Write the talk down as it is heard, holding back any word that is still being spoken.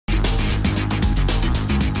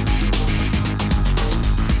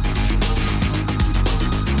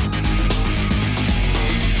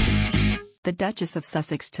The Duchess of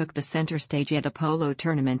Sussex took the center stage at a polo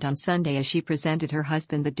tournament on Sunday as she presented her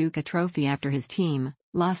husband the Duke a trophy after his team,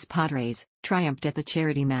 Los Padres, triumphed at the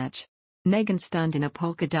charity match. Meghan stunned in a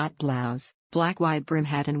polka dot blouse, black wide brim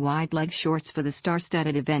hat and wide leg shorts for the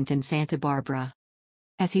star-studded event in Santa Barbara.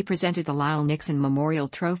 As he presented the Lyle Nixon Memorial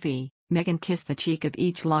Trophy, Meghan kissed the cheek of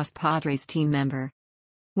each Los Padres team member.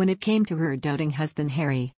 When it came to her doting husband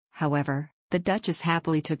Harry, however, the Duchess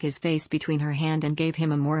happily took his face between her hand and gave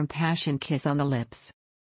him a more impassioned kiss on the lips.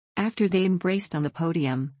 After they embraced on the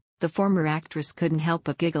podium, the former actress couldn't help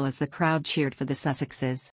but giggle as the crowd cheered for the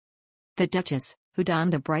Sussexes. The Duchess, who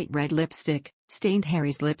donned a bright red lipstick, stained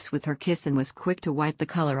Harry's lips with her kiss and was quick to wipe the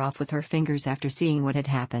color off with her fingers after seeing what had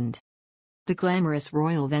happened. The glamorous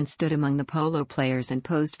royal then stood among the polo players and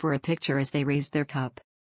posed for a picture as they raised their cup.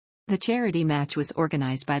 The charity match was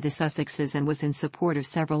organized by the Sussexes and was in support of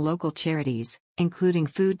several local charities, including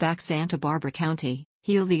Food Back Santa Barbara County,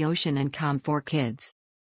 Heal the Ocean and Com4Kids.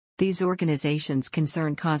 These organizations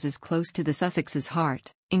concern causes close to the Sussexes'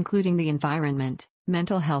 heart, including the environment,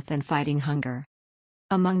 mental health and fighting hunger.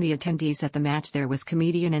 Among the attendees at the match there was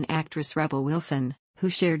comedian and actress Rebel Wilson, who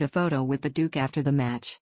shared a photo with the Duke after the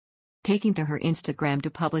match. Taking to her Instagram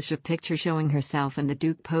to publish a picture showing herself and the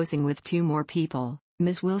Duke posing with two more people,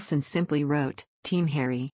 Ms. Wilson simply wrote, "Team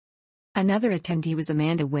Harry." Another attendee was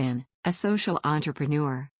Amanda Wynne, a social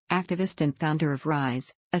entrepreneur, activist and founder of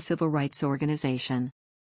Rise, a civil rights organization.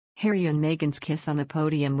 Harry and Meghan's kiss on the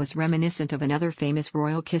podium was reminiscent of another famous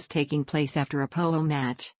royal kiss taking place after a polo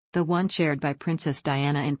match, the one shared by Princess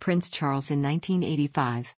Diana and Prince Charles in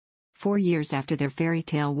 1985. 4 years after their fairy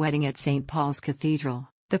tale wedding at St. Paul's Cathedral,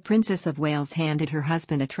 the Princess of Wales handed her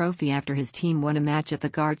husband a trophy after his team won a match at the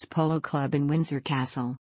Guards Polo Club in Windsor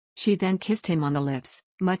Castle. She then kissed him on the lips,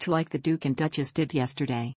 much like the Duke and Duchess did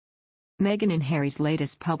yesterday. Meghan and Harry's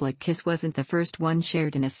latest public kiss wasn't the first one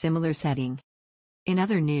shared in a similar setting. In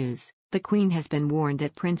other news, the Queen has been warned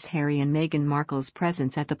that Prince Harry and Meghan Markle's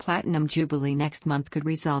presence at the Platinum Jubilee next month could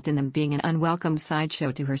result in them being an unwelcome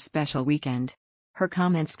sideshow to her special weekend. Her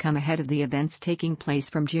comments come ahead of the events taking place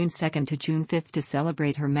from June 2 to June 5 to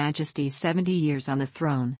celebrate Her Majesty's 70 years on the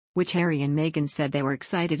throne, which Harry and Meghan said they were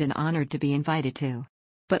excited and honored to be invited to.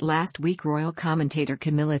 But last week royal commentator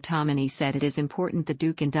Camilla Tominey said it is important the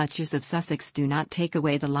Duke and Duchess of Sussex do not take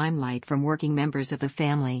away the limelight from working members of the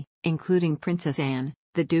family, including Princess Anne,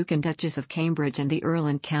 the Duke and Duchess of Cambridge and the Earl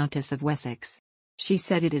and Countess of Wessex. She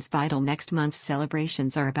said it is vital next month's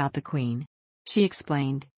celebrations are about the Queen. She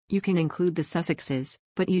explained, "You can include the Sussexes,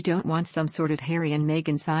 but you don't want some sort of Harry and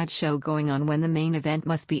Meghan sideshow going on when the main event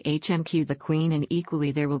must be HMQ the Queen, and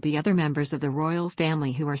equally there will be other members of the royal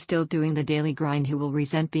family who are still doing the daily grind who will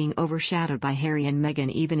resent being overshadowed by Harry and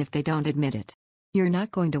Meghan even if they don't admit it. You're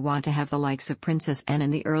not going to want to have the likes of Princess Anne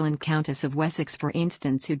and the Earl and Countess of Wessex for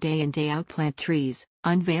instance who day in day out plant trees,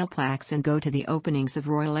 unveil plaques and go to the openings of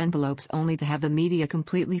royal envelopes only to have the media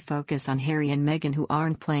completely focus on Harry and Meghan who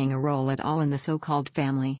aren't playing a role at all in the so-called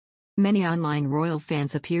family." Many online royal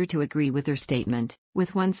fans appear to agree with her statement,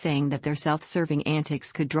 with one saying that their self-serving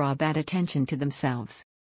antics could draw bad attention to themselves.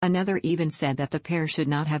 Another even said that the pair should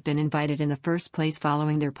not have been invited in the first place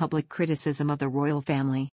following their public criticism of the royal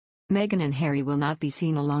family. Meghan and Harry will not be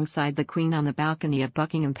seen alongside the Queen on the balcony of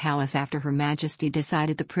Buckingham Palace after Her Majesty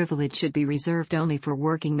decided the privilege should be reserved only for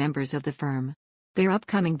working members of the firm. Their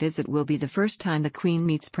upcoming visit will be the first time the Queen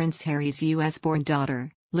meets Prince Harry's US-born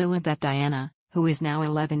daughter, Lilibet Diana, who is now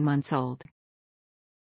 11 months old.